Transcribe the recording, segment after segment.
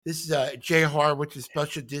This is Jay Horwitz, a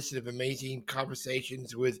special edition of Amazing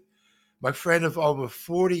Conversations with my friend of over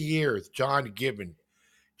 40 years, John Gibbons.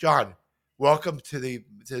 John, welcome to the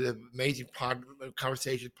Amazing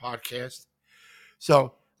Conversation podcast.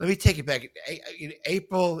 So let me take it back. In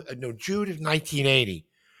June of 1980,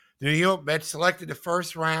 the New York Mets selected the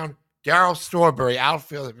first round Darryl Strawberry,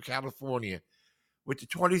 outfielder from California. With the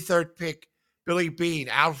 23rd pick, Billy Beane,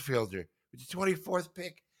 outfielder. With the 24th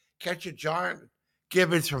pick, catcher John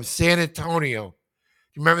Gibbons from San Antonio. Do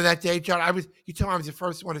you remember that day, John? You told me I was the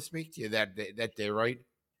first one to speak to you that day, right?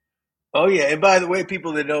 Oh yeah, and by the way,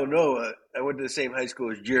 people that don't know, I went to the same high school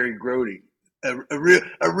as Jerry Grody, a real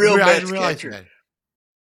I didn't Mets realize catcher. that.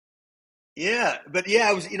 Yeah, but yeah,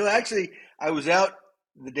 I was out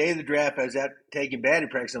the day of the draft. I was out taking batting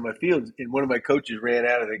practice on my field, and one of my coaches ran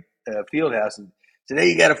out of the field house and said,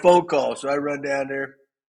 "Hey, you got a phone call." So I run down there,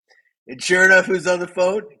 and sure enough, who's on the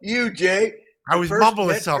phone? You, Jay, I the was first mumbling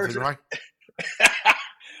Mets something, person. right?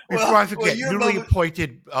 Before well, I well, forget, you're newly mumbling.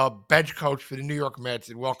 appointed bench coach for the New York Mets,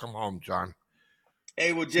 and welcome home, John.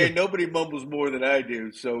 Hey, well, Jay, nobody mumbles more than I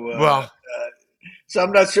do, so Well, so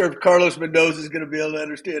I'm not sure if Carlos Mendoza is going to be able to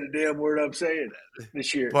understand a damn word I'm saying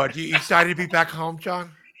this year. but you excited to be back home,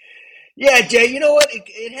 John? Yeah, Jay. You know what?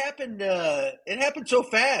 It happened. It happened so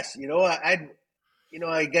fast.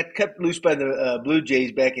 I got cut loose by the Blue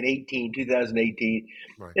Jays back in 2018,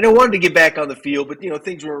 Right. and I wanted to get back on the field, but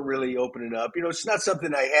things weren't really opening up. It's not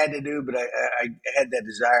something I had to do, but I had that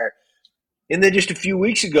desire. And then just a few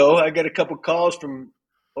weeks ago, I got a couple calls from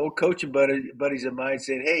old coaching buddies of mine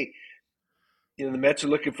saying, "Hey, the Mets are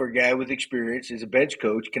looking for a guy with experience as a bench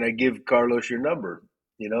coach. Can I give Carlos your number?"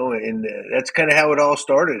 And that's kind of how it all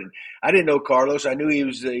started. I didn't know Carlos. I knew he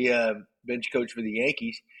was the bench coach for the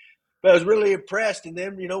Yankees, but I was really impressed. And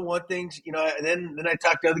then, one thing, and then I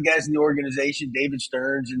talked to other guys in the organization, David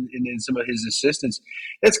Stearns and then some of his assistants.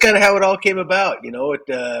 That's kind of how it all came about.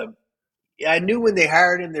 I knew when they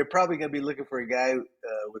hired him, they're probably going to be looking for a guy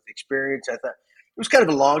with experience. I thought it was kind of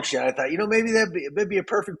a long shot. I thought, maybe that'd be a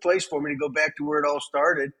perfect place for me to go back to where it all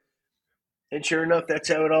started. And sure enough, that's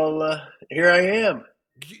how it all. Here I am.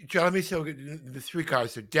 John, let me say the three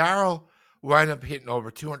guys. So Darryl wound up hitting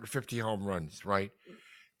over 250 home runs, right?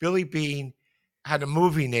 Billy Beane had a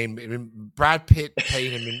movie named Brad Pitt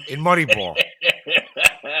played him in Moneyball.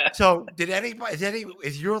 So,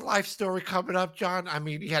 is your life story coming up, John? I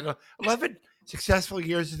mean, he had 11 successful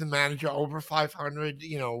years as a manager, over 500,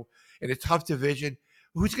 in a tough division.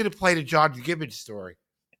 Who's going to play the John Gibbons story?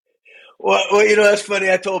 Well, that's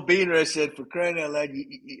funny. I told Beaner, I said, for crying out loud,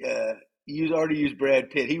 you already used Brad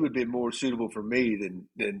Pitt. He would be more suitable for me than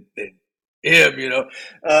him.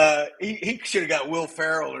 He should have got Will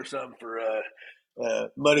Ferrell or something for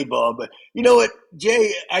Moneyball. But you know what,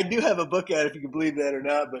 Jay, I do have a book out, if you can believe that or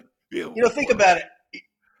not. But think about it.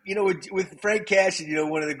 With Frank Cashin,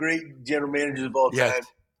 one of the great general managers of all Yes. time,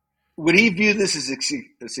 would he view this as a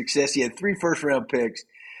success? He had 3 first-round picks.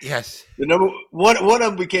 Yes. The number one of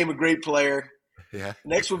them became a great player. Yeah. The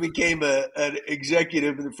next one became an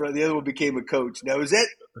executive in the front. The other one became a coach. Now, is that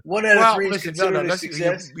 1 out of 3 is considered a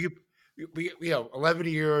success? 11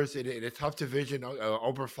 years in a tough division,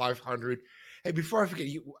 over 500. Hey, before I forget,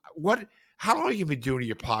 how long have you been doing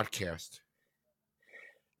your podcast?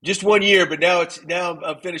 Just 1 year, but now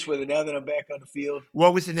I'm finished with it. Now that I'm back on the field.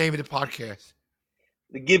 What was the name of the podcast?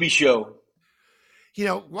 The Gibby Show.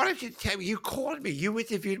 Why don't you tell me? You called me. You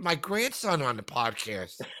interviewed my grandson on the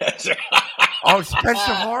podcast. Oh,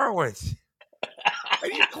 Spencer Horowitz.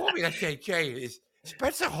 And you called me and I said, Jay, is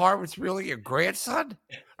Spencer Horowitz really your grandson?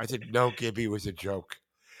 I said, no, Gibby, was a joke.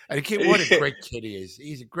 And the kid, what a great kid he is.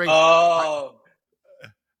 He's a great. Oh.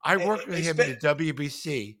 I worked with him in the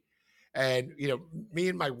WBC. And, me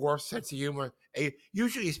and my worst sense of humor,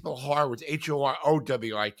 usually you spell Horowitz,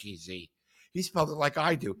 Horowitz. He spelled it like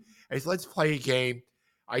I do. I said, let's play a game.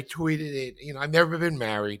 I tweeted it. I've never been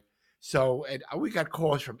married. So, and we got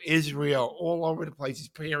calls from Israel, all over the place. His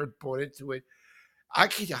parents bought into it. I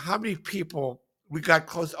can't tell how many people, we got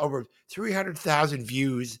close to over 300,000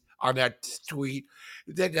 views on that tweet.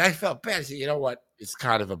 Then I felt bad. I said, you know what? It's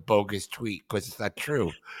kind of a bogus tweet because it's not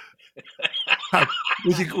true.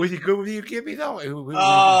 Was he good with you, Gibby, though?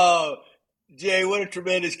 Oh, Jay, what a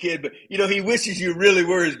tremendous kid. But, he wishes you really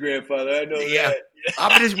were his grandfather. I know that.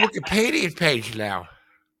 I'm in his Wikipedia page now.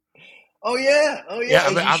 Oh, yeah.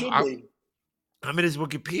 You should be. I'm in his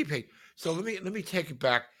Wikipedia page. So let me take it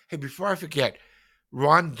back. Hey, before I forget,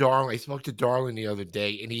 Ron Darling, I spoke to Darling the other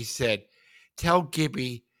day, and he said, tell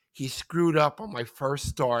Gibby he screwed up on my first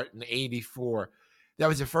start in '84. That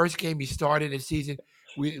was the first game he started this season.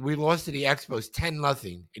 We lost to the Expos 10-0,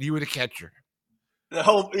 and you were the catcher. The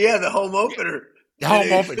home opener.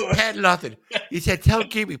 Home open, 10-0. He said, "Tell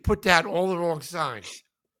Gibby put down all the wrong signs."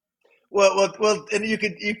 Well, and you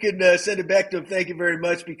can send it back to him. Thank you very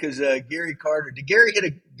much, because Gary Carter, Gary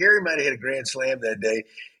might have hit a grand slam that day,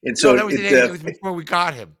 and No, so that was in 80. It was before we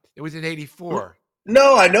got him. It was in '84.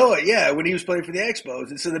 no, I know it. Yeah, when he was playing for the Expos,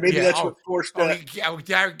 and so maybe Yeah. that's what forced. Gary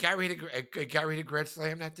hit a grand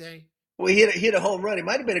slam that day. Well, he hit a home run. It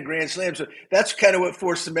might have been a grand slam. So that's kind of what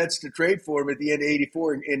forced the Mets to trade for him at the end of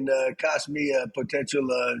 '84, and cost me a potential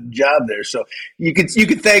job there. So you could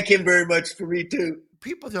thank him very much for me too.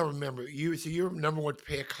 People don't remember you. So you're number one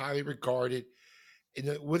pick, highly regarded.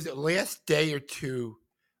 Was it last day or two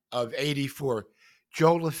of '84?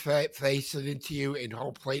 Joe LaFay slid into you in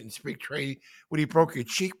home plate and spring training when he broke your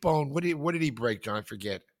cheekbone. What did he break, John? I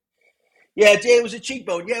forget. Yeah, Jay, it was a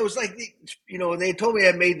cheekbone. Yeah, it was like, they told me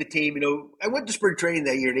I made the team. I went to spring training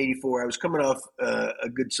that year in '84. I was coming off a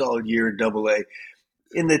good solid year in Double A,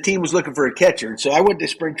 and the team was looking for a catcher. And so I went to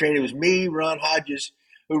spring training. It was me, Ron Hodges,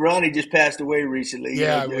 who Ronnie just passed away recently.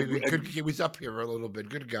 Yeah, he was up here a little bit.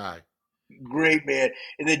 Good guy. Great man.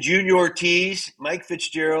 And then Junior Ortiz, Mike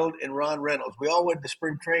Fitzgerald, and Ron Reynolds. We all went to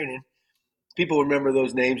spring training. People remember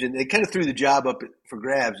those names, and they kind of threw the job up for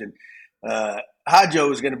grabs. And Hodjo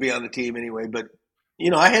was going to be on the team anyway, but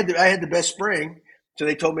I had the best spring, so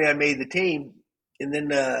they told me I made the team. And then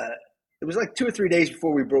it was like 2 or 3 days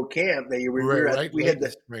before we broke camp that year. We had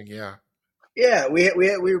the spring, yeah. Yeah, we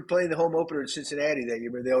were playing the home opener in Cincinnati that year.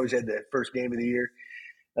 They always had the first game of the year.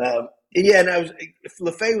 And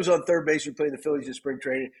LaFay was on third base. We were playing the Phillies in spring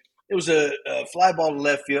training. It was a fly ball to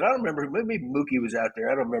left field. I don't remember. Maybe Mookie was out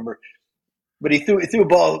there. I don't remember. But he threw a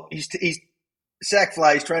ball. He's sack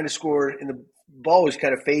fly. He's trying to score, and the ball was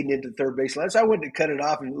kind of fading into the third base line. So I went to cut it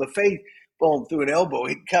off, and LaFay boom threw an elbow.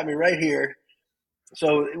 He caught me right here.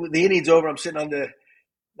 So the inning's over. I'm sitting on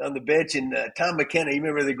the bench, and Tom McKenna, you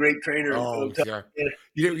remember the great trainer? Oh, yeah.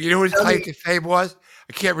 You know what his claim to fame was?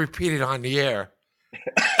 I can't repeat it on the air.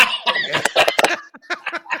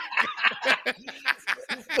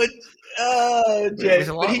 But Jay,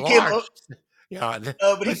 but he came up. Yeah,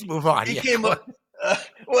 let's move on. He came up.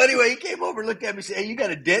 Well, anyway, he came over and looked at me and said, "Hey, you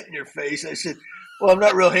got a dent in your face." I said, "Well, I'm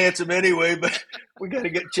not real handsome anyway, but we got to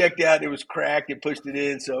get checked out." It was cracked and pushed it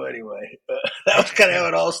in. So anyway, that was kind of how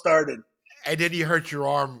it all started. And then you hurt your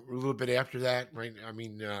arm a little bit after that, right? I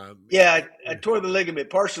mean, yeah, I tore the ligament,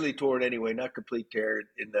 partially tore it anyway, not complete tear.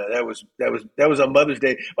 And that was on Mother's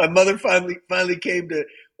Day. My mother finally came to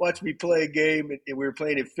watch me play a game, and we were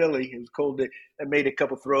playing in Philly. It was a cold day. I made a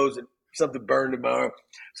couple throws, and something burned in my arm.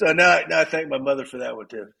 So now I thank my mother for that one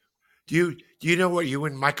too. Do you know what you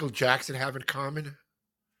and Michael Jackson have in common?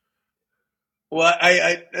 Well,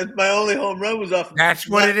 I my only home run was off. That's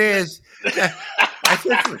what it is.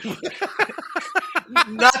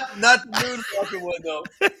 not the moonwalking one though.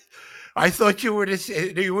 I thought you were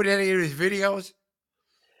you were in any of his videos.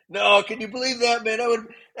 No, can you believe that, man?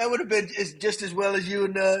 That would have been just as well as you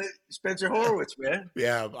and Spencer Horwitz, man.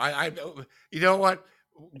 Yeah, I you know what?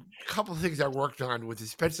 A couple of things I worked on with the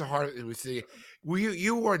Spencer Horwitz.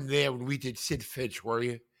 You weren't there when we did Sid Finch, were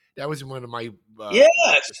you? That was one of my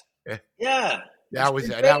yes, yeah. That was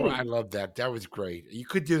I love that. That was great. You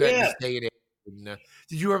could do that in this day and age. And,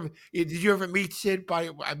 did you ever meet Sid?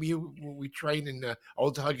 We trained in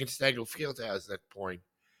Old Huggins Stagel Fieldhouse at that point.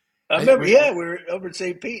 I remember. We were over at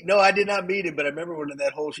St. Pete. No, I did not meet him, but I remember when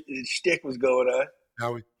that whole shtick was going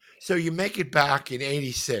on. So you make it back in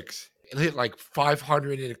 '86 and hit like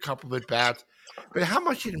 500 in a couple of at bats. But how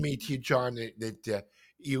much did it mean to you, John, that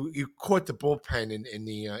you caught the bullpen in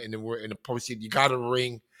the postseason? You got a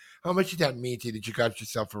ring. How much did that mean to you that you got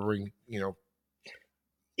yourself a ring?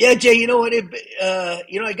 Yeah, Jay. You know what?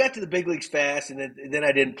 I got to the big leagues fast, and then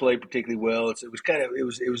I didn't play particularly well. So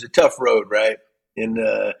it was a tough road, right? And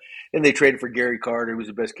then they traded for Gary Carter, who was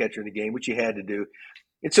the best catcher in the game, which you had to do.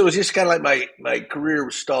 And so it was just kind of like my career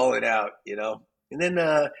was stalling out, And then,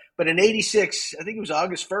 but in '86, I think it was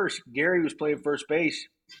August 1st, Gary was playing first base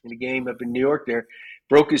in a game up in New York. There,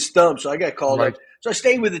 broke his thumb, so I got called up. So I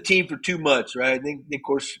stayed with the team for 2 months, right? And then, of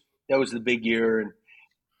course, that was the big year,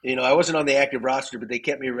 and I wasn't on the active roster, but they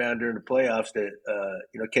kept me around during the playoffs to,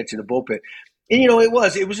 catching the bullpen. And, it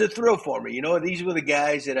was a thrill for me. These were the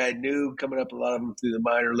guys that I knew coming up, a lot of them through the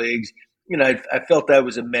minor leagues. I felt I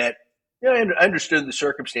was a Met. I understood the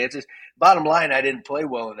circumstances. Bottom line, I didn't play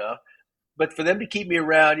well enough. But for them to keep me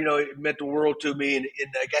around, it meant the world to me. And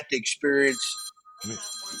I got to experience,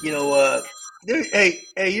 hey,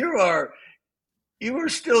 you are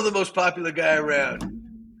still the most popular guy around.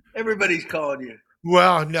 Everybody's calling you.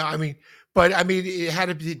 Well, no, it had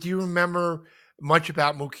to be. Do you remember much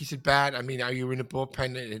about Mookie's at bat? Are you in the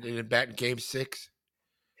bullpen in a bat in Game 6?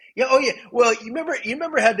 Yeah. Oh, yeah. Well, you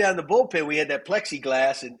remember how down the bullpen we had that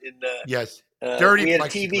plexiglass, and Yes, dirty we had a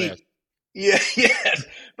plexiglass. TV. Yeah, yes.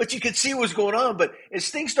 But you could see what was going on. But as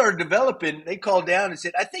things started developing, they called down and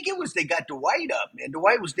said, I think it was they got Dwight up, man.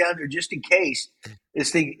 Dwight was down there just in case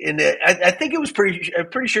this thing. And I think it was I'm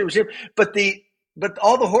pretty sure it was him. But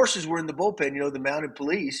all the horses were in the bullpen. The mounted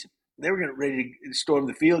police. They were getting ready to storm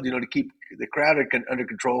the field, to keep the crowd under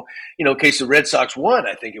control. In case the Red Sox won,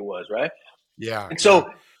 I think it was right. Yeah, And yeah. so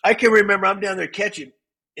I can remember I'm down there catching,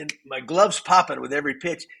 and my gloves popping with every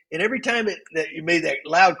pitch. And every time that you made that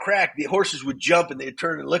loud crack, the horses would jump and they'd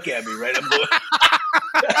turn and look at me. Right, I'm going.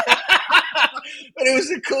 But it was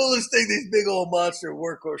the coolest thing. These big old monster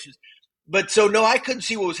workhorses. But so no, I couldn't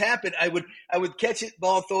see what was happening. I would catch it,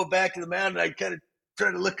 ball, throw it back to the mound, and I kind of try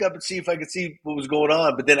to look up and see if I could see what was going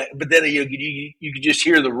on. But then you could just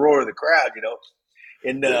hear the roar of the crowd.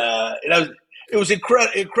 And it was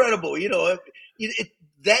incredible.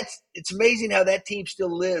 It's amazing how that team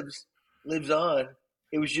still lives on.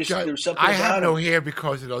 It was just John, there was something I have about no them. hair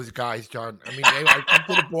because of those guys, John. I mean, I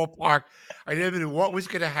come to the ballpark. I never knew what was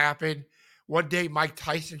going to happen. One day, Mike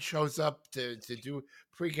Tyson shows up to do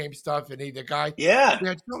pregame stuff, and the guy, Yeah, we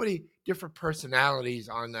had so many different personalities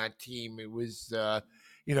on that team. It was,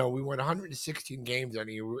 we won 116 games, and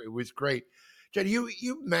it was great. John,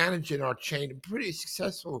 you managed in our chain, pretty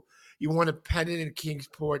successful. You won a pennant in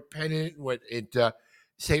Kingsport, pennant at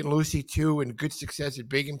St. Lucie too, and good success at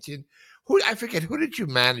Binghamton. I forget, who did you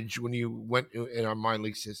manage when you went in our minor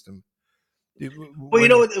league system? well, When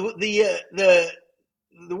the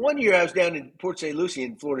 1 year I was down in Port St. Lucie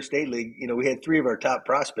in Florida State League, we had three of our top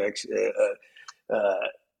prospects.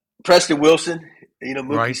 Preston Wilson, right?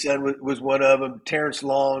 Mookie's son was one of them. Terrence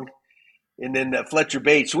Long, and then Fletcher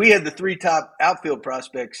Bates. So we had the three top outfield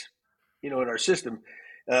prospects, in our system.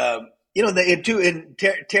 They had two, and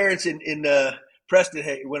Terrence and Preston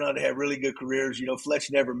went on to have really good careers.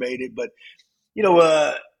 Fletch never made it, but you know,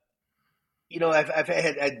 uh, I've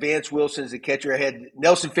had Advance Wilson as a catcher. I had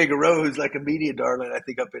Nelson Figueroa, who's like a media darling, I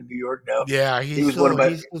think, up in New York now. Yeah, He was one of my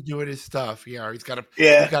he's still doing his stuff. Yeah,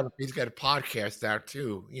 yeah, he's got a podcast out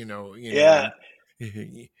too. yeah,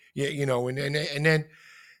 Yeah, and then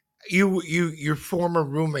your former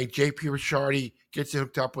roommate JP Ricciardi gets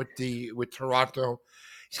hooked up with Toronto.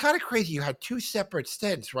 It's kind of crazy. You had two separate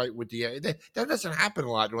stints, right? With that doesn't happen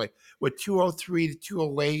a lot. Like with 203 to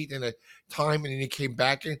 208 and a time, and then he came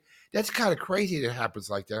back, and that's kind of crazy that it happens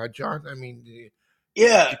like that, huh, John. I mean,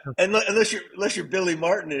 yeah. And unless you're Billy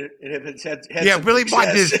Martin and have had yeah, some Billy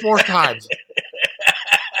Martin did success. it four times.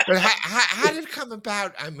 But how did it come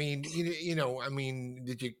about? I mean, I mean,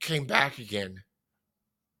 did you came back again?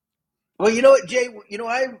 Well, you know what, Jay?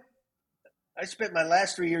 I spent my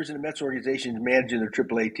last 3 years in the Mets organization managing their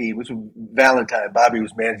AAA team. It was Valentine. Bobby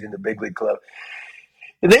was managing the big league club.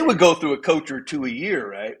 And they would go through a coach or two a year,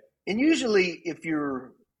 right? And usually, if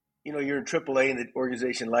you're in AAA and the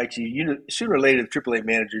organization likes you, sooner or later the AAA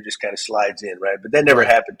manager just kind of slides in, right? But that never Right.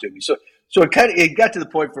 happened to me. So it got to the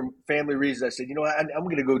point from family reasons. I said, I'm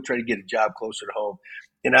going to go try to get a job closer to home.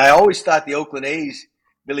 And I always thought the Oakland A's,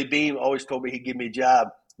 Billy Beam always told me he'd give me a job,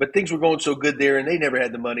 but things were going so good there, and they never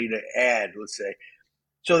had the money to add, let's say.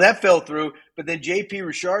 So that fell through. But then J.P.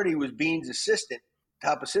 Ricciardi was Bean's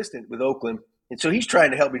top assistant with Oakland. And so he's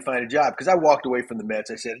trying to help me find a job because I walked away from the Mets.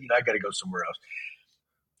 I said, I got to go somewhere else.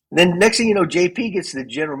 And then next thing you know, JP gets the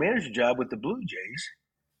general manager job with the Blue Jays,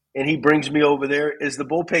 and he brings me over there as the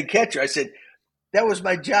bullpen catcher. I said, that was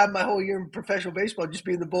my job my whole year in professional baseball, just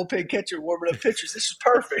being the bullpen catcher, warming up pitchers. This is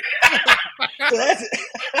perfect. so that's it.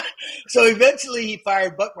 So eventually he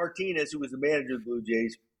fired Buck Martinez, who was the manager of the Blue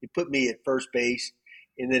Jays. He put me at first base.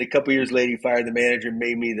 And then a couple years later, he fired the manager and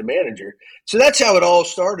made me the manager. So that's how it all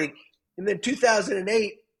started. And then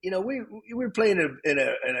 2008, we were playing in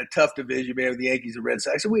a tough division, man, with the Yankees and Red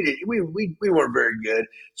Sox. So we weren't very good.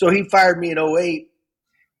 So he fired me in '08.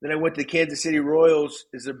 Then I went to the Kansas City Royals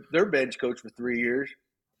as their bench coach for 3 years.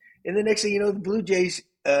 And the next thing you know, the Blue Jays,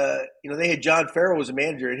 they had John Farrell as a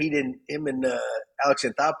manager, and him and Alex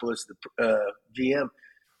Anthopoulos, the GM,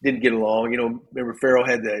 didn't get along. Remember Farrell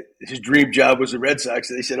had his dream job was the Red Sox.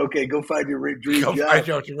 So they said, okay, go find your dream Go job. find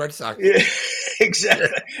out the Red Sox. Yeah, exactly.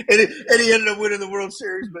 And he ended up winning the World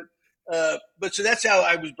Series. But so that's how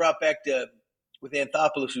I was brought back to with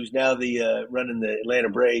Anthopoulos, who's now the running the Atlanta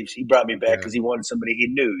Braves. He brought me back Yeah. because he wanted somebody he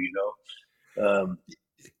knew.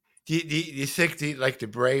 Do you think like the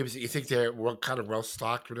Braves? You think they're kind of well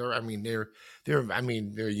stocked with her? I mean, they're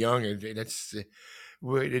young, and that's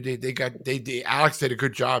Alex did a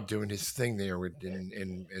good job doing his thing there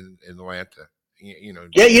in Atlanta.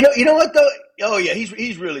 Yeah, you know what though? Oh yeah,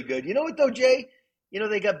 he's really good. You know what though, Jay?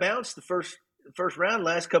 They got bounced the first round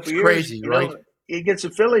last couple It's of years. crazy, right? Against the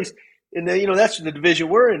Phillies, and then, that's the division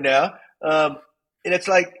we're in now. And it's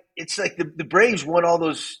like the Braves won all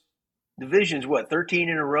those divisions, 13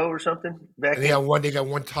 in a row or something And back they in. got one. They got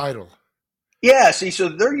one title. Yeah, see, so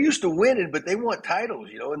they're used to winning, but they want titles,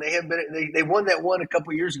 and they have been. They won that one a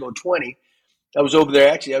couple of years ago, 20. I was over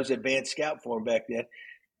there actually. I was advanced scout for them back then,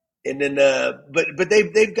 and then but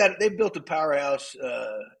they've built a powerhouse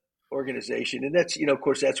organization, and that's of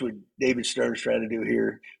course that's what David Stern's trying to do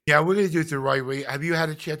here. Yeah, we're gonna do it the right way. Have you had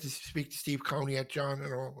a chance to speak to Steve Coney yet, John,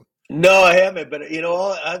 at all? No, I haven't, but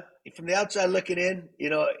from the outside looking in,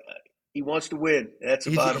 he wants to win. That's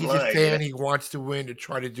the bottom He's a line. fan. He wants to win, to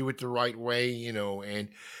try to do it the right way,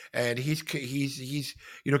 and he's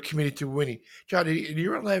committed to winning. John, in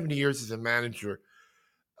your 11 years as a manager,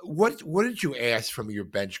 what did you ask from your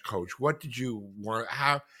bench coach? What did you want?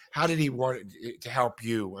 How did he want to help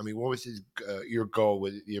you? I mean, what was your goal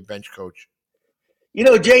with your bench coach?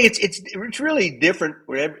 Jay, it's really different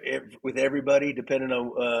with everybody depending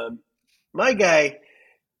on my guy.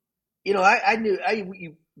 I knew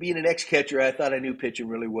being an ex catcher, I thought I knew pitching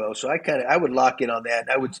really well, so I would lock in on that.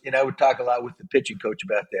 And I would talk a lot with the pitching coach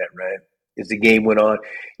about that, right? As the game went on,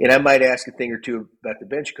 and I might ask a thing or two about the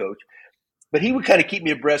bench coach, but he would kind of keep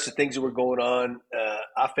me abreast of things that were going on,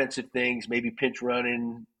 offensive things, maybe pinch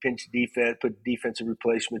running, pinch defense, put defensive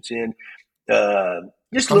replacements in, uh,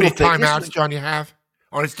 just How many little things. timeouts, John, you have?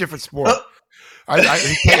 On it's different sport. Oh, I tell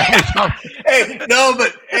you how many times. hey, no,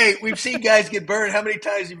 but hey, we've seen guys get burned. How many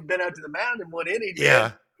times have you been out to the mound in one inning, man?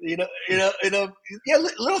 Yeah. Yeah,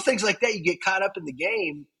 little things like that. You get caught up in the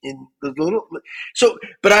game in the little. So,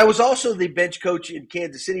 but I was also the bench coach in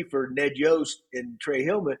Kansas City for Ned Yost and Trey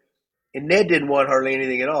Hillman, and Ned didn't want hardly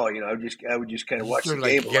anything at all. I would just kind of You watch sort the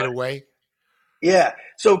of like game a get lot. away. Yeah.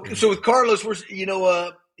 So Mhm. so with Carlos,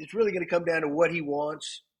 it's really going to come down to what he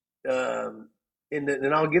wants, um,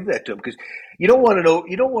 and I'll give that to him because you don't want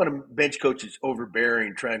a bench coach that's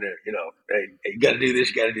overbearing, trying to hey, you got to do this,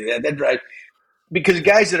 you got to do that. That drives because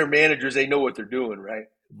guys that are managers, they know what they're doing, right?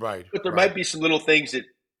 Right, But there right. might be some little things that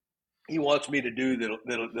he wants me to do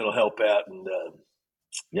that'll help out, and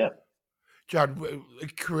yeah. John,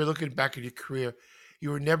 career looking back at your career, you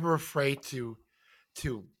were never afraid to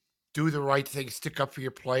do the right thing, stick up for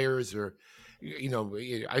your players, or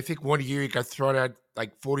I think one year you got thrown out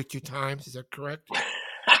like 42 times. Is that correct?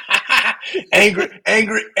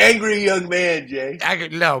 Angry young man, Jay.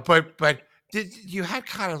 No, but did you had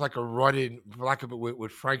kind of like a run in, for lack of it,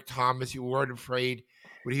 with Frank Thomas? You weren't afraid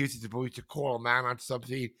when he was at the booth to call a man on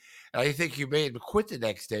something. And I think you made him quit the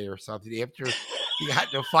next day or something after he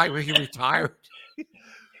got in a fight when he retired. He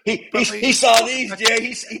he, But he saw these,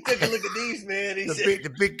 Jay. He took a look at these, man. He said, the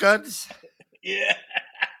big guns. "Yeah,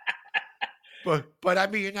 But I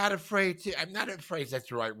mean, you're not afraid to. I'm not afraid. That's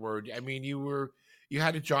the right word. I mean, you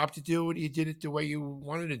had a job to do, and you did it the way you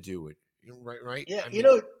wanted to do it. Right, right. yeah." I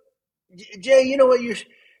mean, Jay. You know what?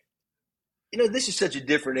 This is such a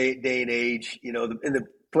different day and age. And the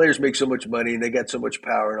players make so much money and they got so much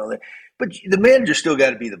power and all that. But the manager still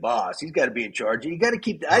got to be the boss. He's got to be in charge. You got to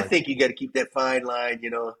keep. I right. think you got to keep that fine line.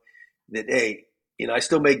 That hey, I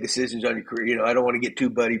still make decisions on your career. I don't want to get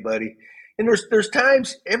too buddy. And there's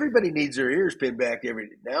times everybody needs their ears pinned back every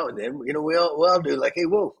now and then. We all do like, hey,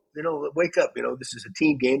 whoa, wake up. This is a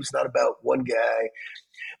team game. It's not about one guy.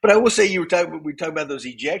 But I will say we were talking about those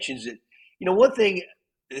ejections. That one thing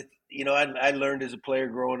that I learned as a player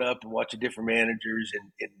growing up and watching different managers,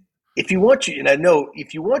 and I know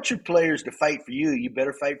if you want your players to fight for you, you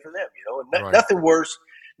better fight for them. And Right. nothing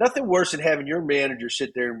worse than having your manager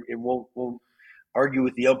sit there and won't argue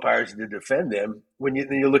with the umpires to defend them when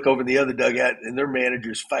you look over in the other dugout and their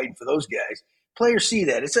manager's fighting for those guys. Players see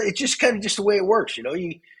that. It's just kind of just the way it works.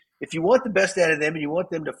 If you want the best out of them and you want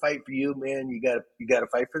them to fight for you, man, you got to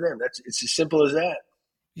fight for them. It's as simple as that.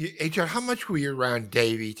 Hey, John, how much were you around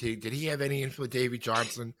Davey? Did he have any influence, Davey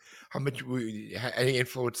Johnson? How much any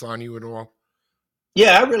influence on you at all?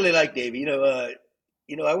 Yeah, I really like Davey. I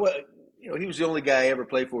was, he was the only guy I ever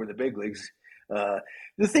played for in the big leagues. Uh,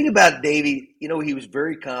 the thing about Davey, he was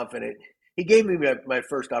very confident. He gave me my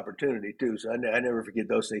first opportunity too, so I never forget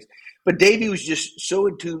those things. But Davey was just so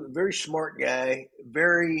in tune, very smart guy,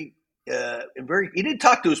 very and very. He didn't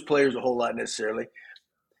talk to his players a whole lot necessarily,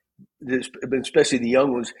 especially the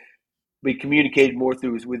young ones. We communicated more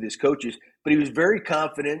with his coaches, but he was very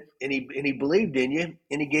confident and he believed in you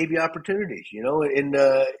and he gave you opportunities, and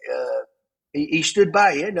he stood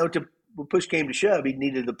by you. When push came to shove, he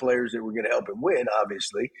needed the players that were going to help him win.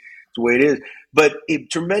 Obviously, it's the way it is. But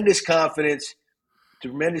tremendous confidence,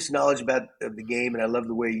 tremendous knowledge of the game, and I love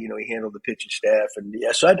the way he handled the pitching staff. And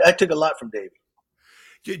yeah, so I took a lot from Davey.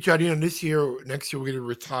 Johnny, this year, next year, we're going to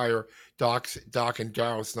retire Doc and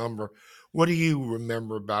Daryl's number. What do you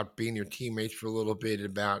remember about being your teammates for a little bit?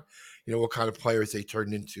 About what kind of players they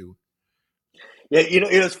turned into? Yeah,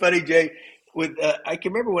 it's funny, Jay. With I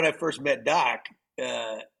can remember when I first met Doc.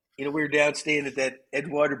 Uh, we were down staying at that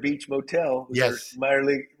Edgewater Beach Motel with our Yes, minor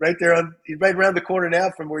league right there right around the corner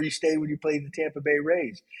now from where you stayed when you played the Tampa Bay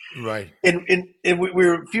Rays. right. And we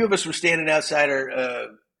were a few of us were standing outside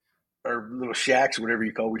our little shacks, whatever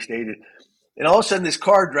you call we stayed in. And all of a sudden, this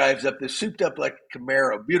car drives up, this souped up like a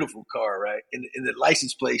Camaro, beautiful car, right? And the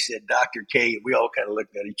license plate said Dr. K. And we all kind of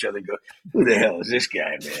looked at each other and go, who the hell is this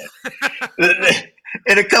guy, man?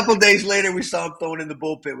 And a couple of days later, we saw him throwing in the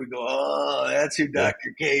bullpen. We go, oh, that's who Yeah,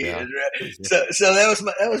 Dr. K yeah, is, right? yeah. So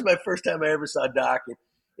that was my first time I ever saw Doc. And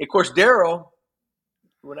of course, Daryl,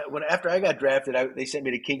 when after I got drafted, they sent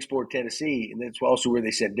me to Kingsport, Tennessee, and that's also where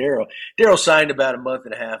they sent Daryl. Daryl signed about a month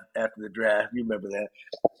and a half after the draft. You remember that?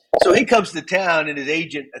 So he comes to town, and his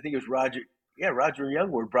agent, I think it was Roger, Roger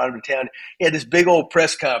Youngward, brought him to town. He had this big old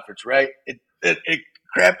press conference, right?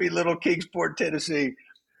 Crappy little Kingsport, Tennessee,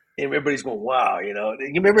 and everybody's going, "Wow!" You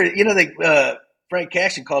remember, Frank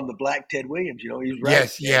Cashin called him the Black Ted Williams. He was right.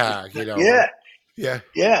 Yes, yeah, Yeah, yeah,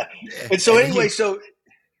 yeah. And so and anyway, he, so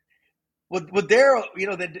with Daryl,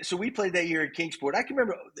 so we played that year in Kingsport. I can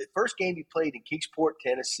remember the first game he played in Kingsport,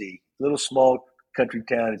 Tennessee, little small country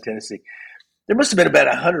town in Tennessee. There must have been about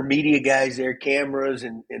 100 media guys there, cameras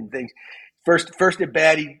and things. First at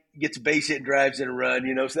bat, he gets a base hit and drives in a run.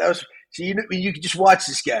 So that was you could just watch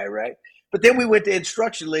this guy, right? But then we went to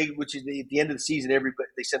Instruction League, which is at the end of the season. Everybody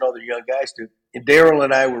they sent all their young guys to, and Daryl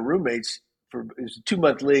and I were roommates for it was a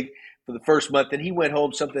 2-month league for the first month. And he went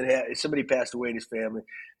home. Somebody passed away in his family,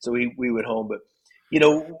 so we went home. But you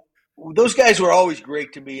know, those guys were always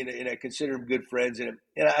great to me, and I consider them good friends. And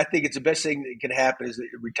I think it's the best thing that can happen is to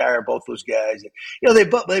retire both those guys. And,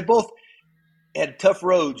 they both had tough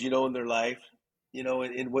roads, in their life,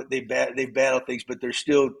 in what they battle things, but they're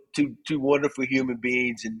still two wonderful human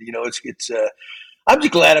beings. And it's I'm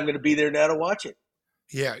just glad I'm going to be there now to watch it.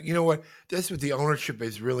 yeah. You know what? That's what the ownership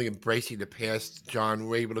is really embracing the past. John,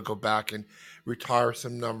 we're able to go back and retire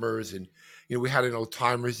some numbers, and we had an old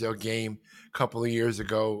timers game a couple of years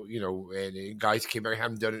ago. And guys came back,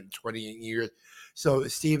 haven't done it in 28 years. So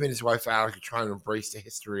Steve and his wife Alex are trying to embrace the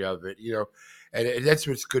history of it. And that's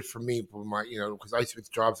what's good for me. For my, because I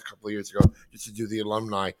switched jobs a couple of years ago just to do the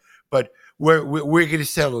alumni. But we're going to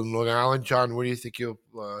settle in Long Island, John. Where do you think you'll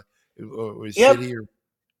or Yep. city or?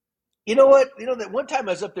 You know what? That one time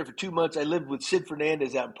I was up there for 2 months, I lived with Sid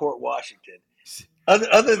Fernandez out in Port Washington.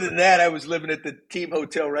 Other than that, I was living at the team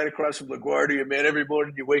hotel right across from LaGuardia. Man, every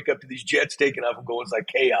morning you wake up to these jets taking off and going, it's like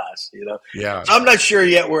chaos. Yeah. So I'm not sure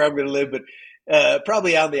yet where I'm going to live, but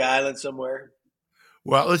probably out on the island somewhere.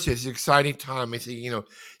 Well, listen, it's an exciting time. I think,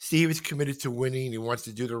 Steve is committed to winning. He wants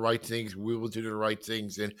to do the right things. We will do the right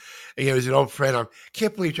things. And as an old friend, I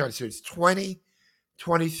can't believe John said it's 20,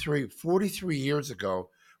 23, 43 years ago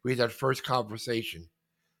we had that first conversation.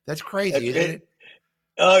 That's crazy, That's isn't it. it?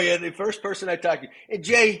 Oh yeah, the first person I talked to, and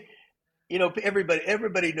Jay.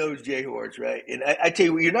 Everybody knows Jay Hortz, right? And I tell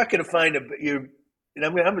you, you're not going to find and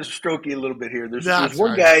I'm going to stroke you a little bit here. There's That's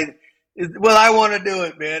one right. guy. Well, I want to do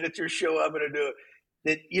it, man. It's your show. I'm going to do it.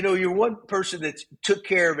 That you're one person that took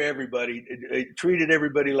care of everybody, treated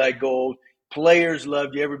everybody like gold. Players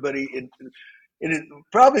loved you. Everybody,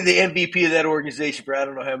 probably the MVP of that organization for I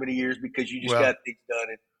don't know how many years because you just got Well, things done.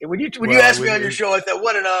 And when you well, asked me on your show, I thought,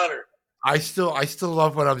 what an honor. I still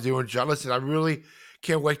love what I'm doing, John. Listen, I really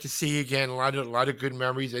can't wait to see you again. A lot of good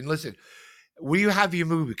memories. And listen, will you have your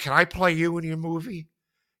movie? Can I play you in your movie?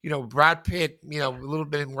 Brad Pitt, a little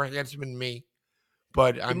bit more handsome than me,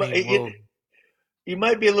 but I You mean, might, well, you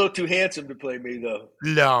might be a little too handsome to play me, though.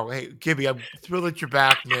 no, hey, Gibby, I'm thrilled that you're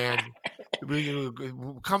back, man.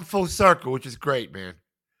 Come full circle, which is great, man.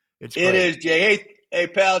 It's It great. is, Jay. Hey,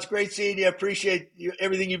 pal, it's great seeing you. I appreciate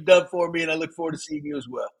everything you've done for me, and I look forward to seeing you as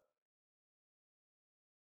well.